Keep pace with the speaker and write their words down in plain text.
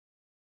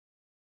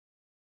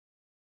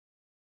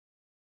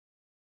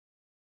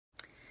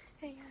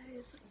Hey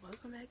guys,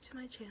 welcome back to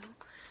my channel.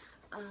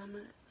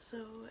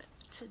 So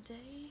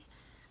today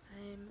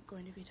I'm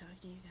going to be talking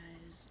to you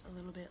guys a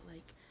little bit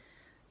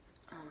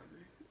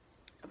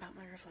about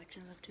my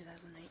reflections of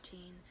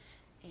 2019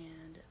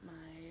 and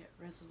my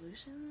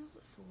resolutions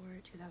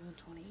for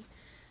 2020.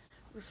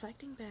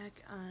 Reflecting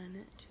back on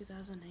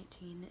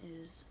 2019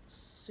 is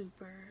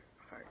super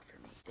hard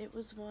for me. It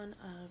was one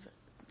of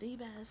the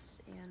best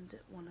and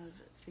one of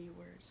the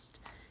worst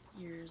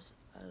years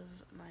of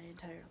my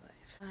entire life.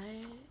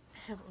 I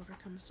have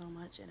overcome so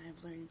much and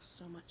I've learned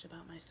so much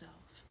about myself,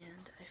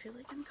 and I feel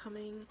like I'm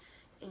coming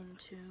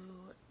into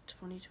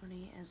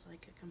 2020 as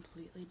like a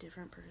completely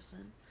different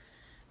person,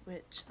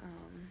 which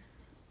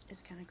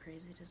is kind of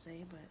crazy to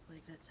say, but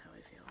like that's how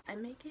I feel. I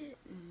make it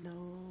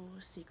no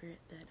secret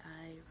that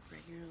I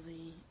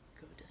regularly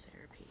go to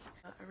therapy.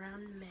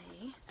 Around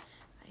May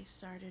I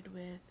started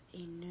with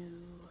a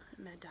new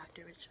med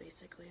doctor, which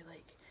basically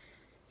like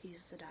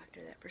he's the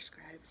doctor that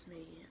prescribes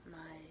me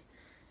my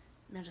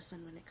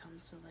medicine when it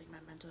comes to like my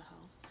mental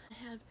health.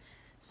 I have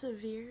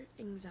severe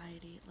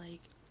anxiety,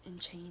 and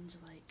change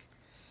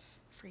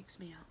freaks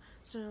me out.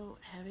 So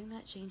having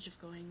that change of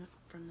going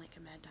from like a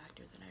med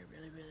doctor that I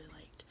really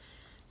liked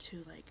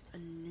to like a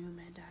new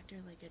med doctor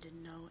like I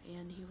didn't know,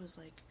 and he was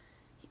like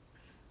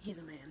he's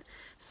a man,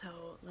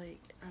 so like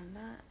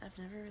I've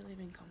never really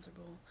been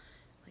comfortable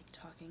like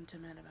talking to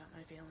men about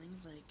my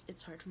feelings. Like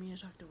it's hard for me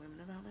to talk to women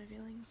about my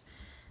feelings,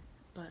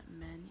 but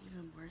men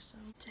even more so.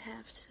 To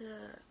have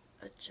to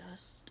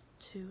adjust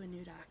to a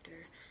new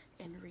doctor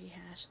and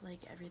rehash like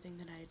everything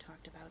that I had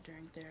talked about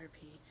during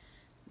therapy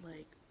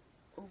like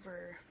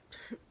over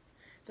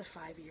the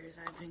 5 years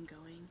I've been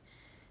going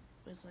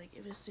was like,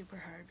 it was super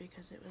hard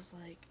because it was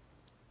like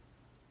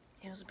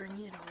it was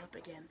bringing it all up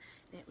again,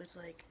 and it was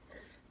like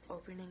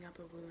opening up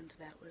a wound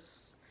that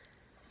was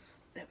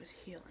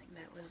healing,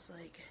 that was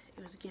like,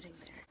 it was getting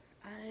there.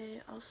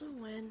 I also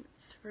went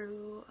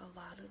through a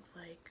lot of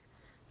like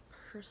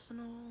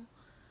personal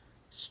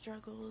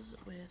struggles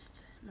with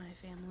my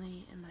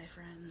family and my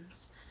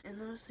friends, and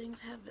those things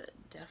have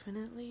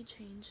definitely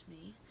changed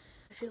me.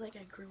 I feel like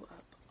I grew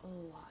up a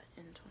lot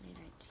in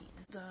 2019.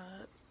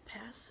 The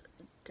past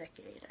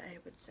decade, I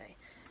would say,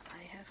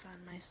 I have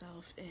found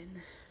myself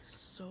in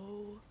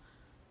so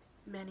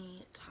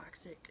many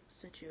toxic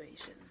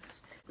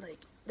situations,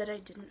 like that I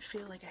didn't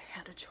feel like I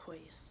had a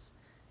choice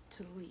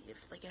to leave.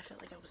 Like I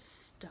felt like I was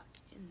stuck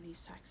in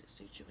these toxic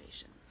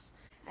situations.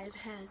 I've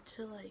had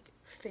to like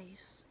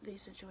face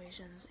these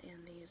situations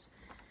and these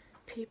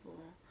people,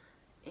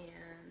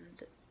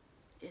 and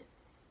it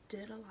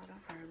did a lot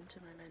of harm to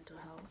my mental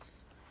health.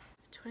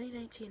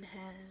 2019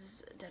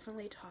 has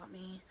definitely taught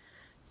me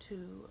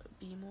to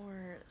be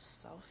more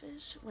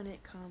selfish when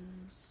it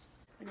comes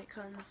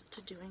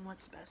to doing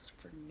what's best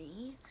for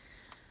me.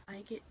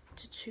 I get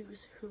to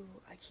choose who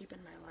I keep in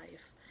my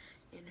life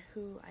and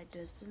who I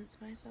distance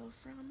myself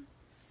from.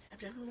 I've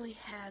definitely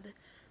had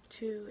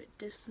to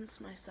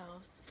distance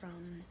myself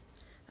from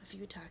a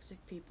few toxic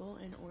people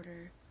in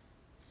order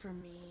for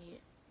me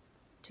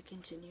to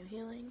continue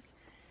healing.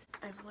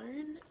 I've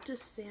learned to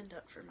stand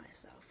up for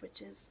myself,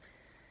 which is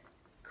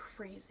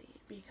crazy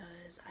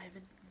because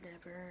I've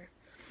never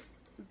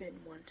been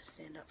one to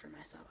stand up for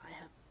myself. I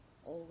have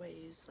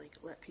always like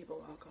let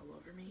people walk all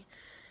over me,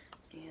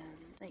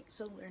 and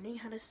so learning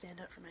how to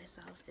stand up for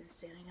myself and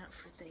standing up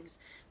for things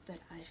that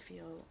I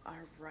feel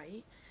are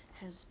right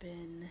has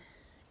been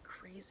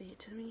crazy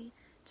to me,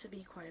 to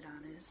be quite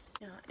honest.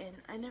 And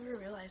I never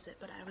realized it,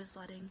 but I was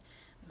letting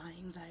my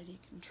anxiety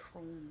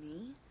control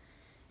me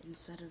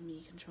instead of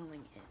me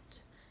controlling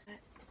it.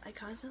 I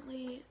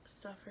constantly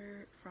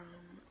suffer from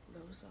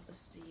low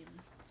self-esteem,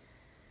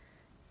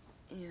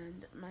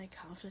 and my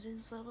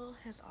confidence level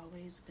has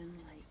always been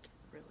like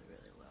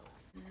really low.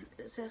 And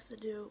this has to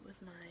do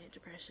with my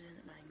depression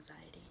and my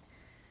anxiety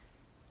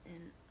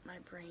and my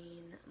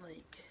brain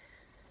like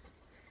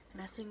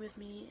messing with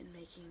me and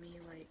making me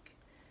like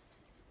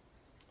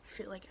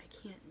feel like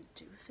I can't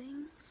do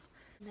things.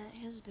 And that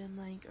has been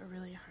like a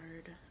really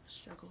hard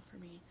struggle for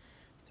me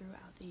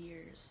throughout the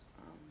years,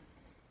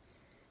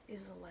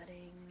 is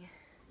letting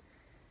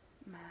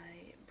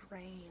my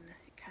brain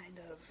kind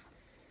of,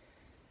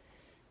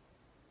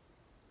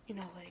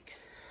 like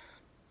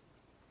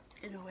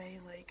in a way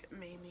like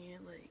made me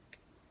like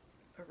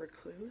a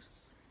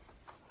recluse.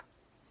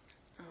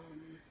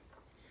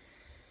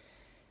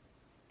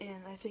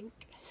 And I think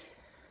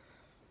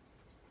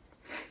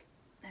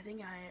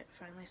I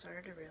finally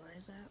started to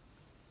realize that.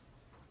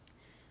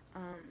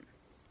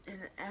 And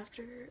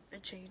after a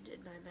change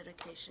in my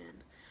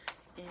medication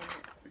in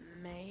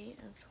May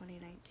of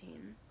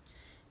 2019,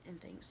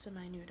 and thanks to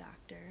my new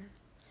doctor,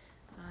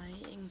 my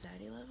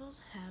anxiety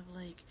levels have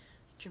like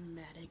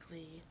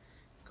dramatically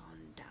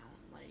gone down.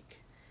 Like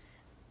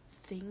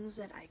things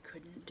that I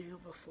couldn't do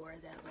before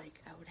that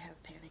like I would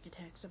have panic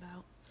attacks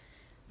about,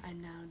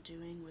 I'm now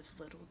doing with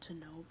little to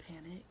no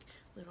panic,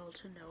 little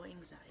to no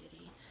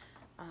anxiety,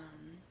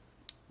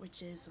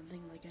 which is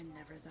something like I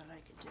never thought I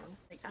could do.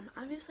 Like I'm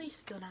obviously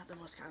still not the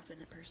most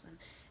confident person,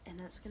 and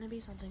that's gonna be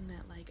something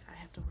that like I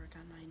have to work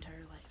on my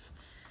entire life.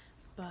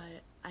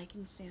 but I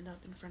can stand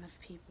up in front of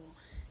people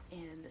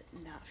and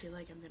not feel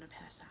like I'm gonna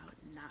pass out,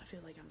 not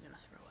feel like I'm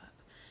gonna throw up,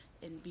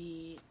 and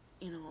be,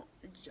 you know,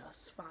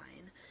 just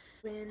fine.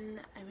 When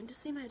I went to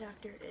see my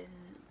doctor in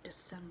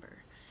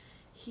December,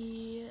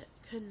 he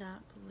could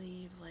not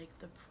believe, like,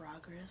 the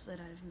progress that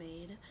I've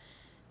made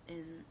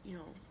in, you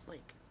know,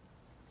 like,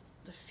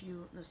 the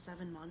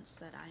 7 months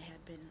that I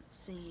had been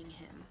seeing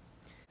him.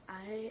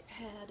 I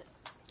had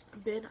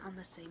been on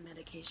the same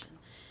medication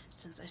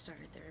since I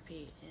started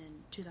therapy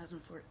in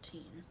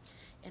 2014,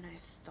 and I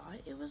thought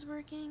it was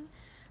working,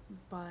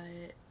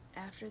 but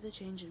after the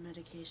change in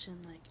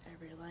medication, like, I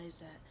realized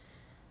that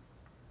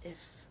if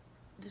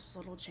this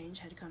little change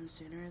had come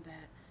sooner,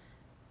 that,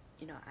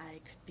 you know, I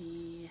could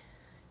be,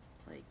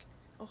 like,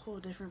 a whole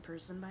different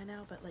person by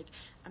now. But, like,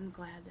 I'm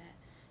glad that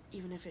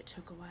even if it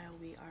took a while,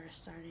 we are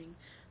starting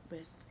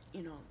with,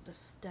 you know, the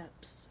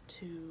steps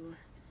to,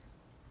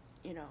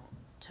 you know,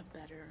 to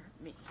better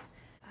me.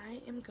 I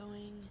am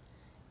going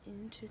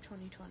into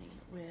 2020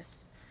 with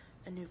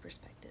a new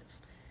perspective.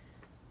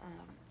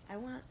 I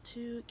want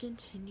to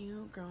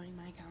continue growing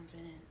my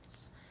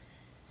confidence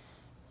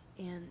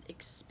and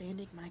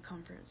expanding my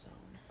comfort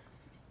zone.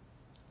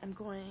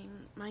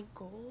 My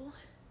goal,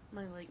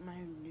 my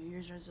New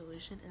Year's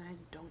resolution, and I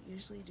don't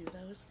usually do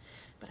those,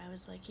 but I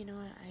was like, you know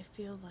what, I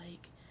feel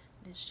like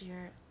this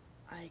year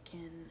I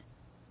can,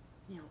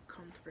 you know,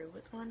 come through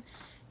with one,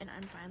 and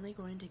I'm finally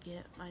going to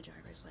get my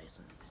driver's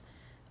license.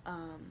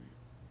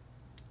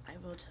 I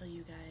will tell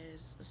you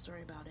guys a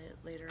story about it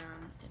later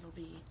on. It'll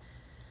be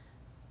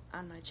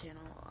on my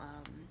channel,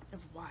 of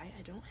why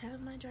I don't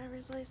have my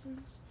driver's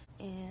license,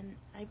 and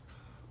I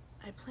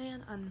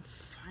plan on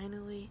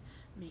finally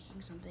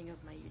making something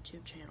of my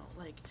YouTube channel.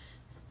 Like,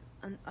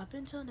 up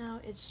until now,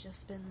 it's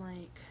just been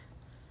like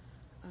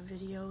a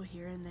video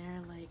here and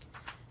there, like,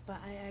 but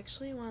I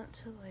actually want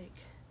to, like,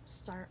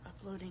 start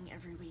uploading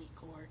every week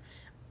or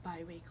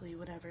bi-weekly,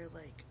 whatever,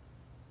 like,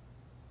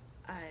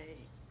 I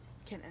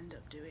can end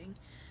up doing.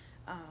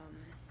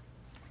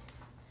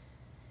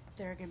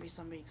 There are gonna be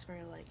some weeks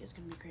where, like, it's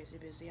gonna be crazy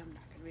busy, I'm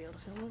not gonna be able to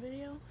film a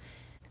video.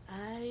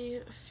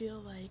 I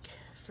feel like,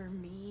 for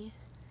me,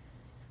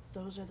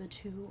 those are the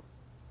two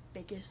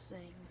biggest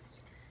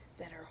things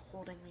that are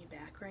holding me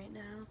back right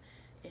now,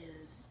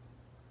 is,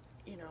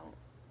 you know,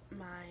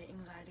 my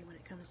anxiety when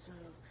it comes to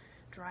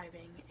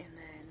driving, and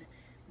then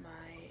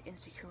my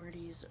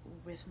insecurities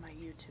with my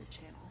YouTube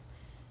channel.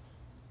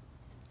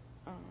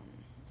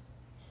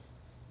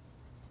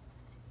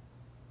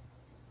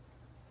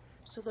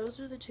 So those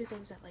are the two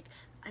things that, like,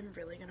 I'm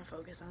really gonna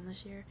focus on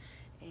this year,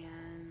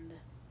 and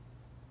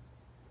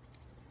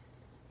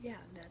yeah,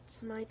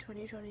 that's my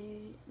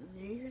 2020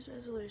 New Year's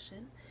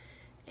resolution,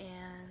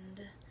 and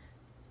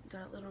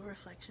that little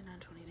reflection on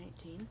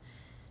 2019.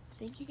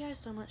 Thank you guys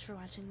so much for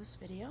watching this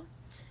video,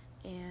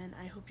 and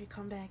I hope you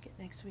come back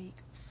next week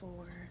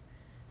for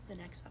the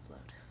next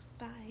upload.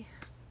 Bye!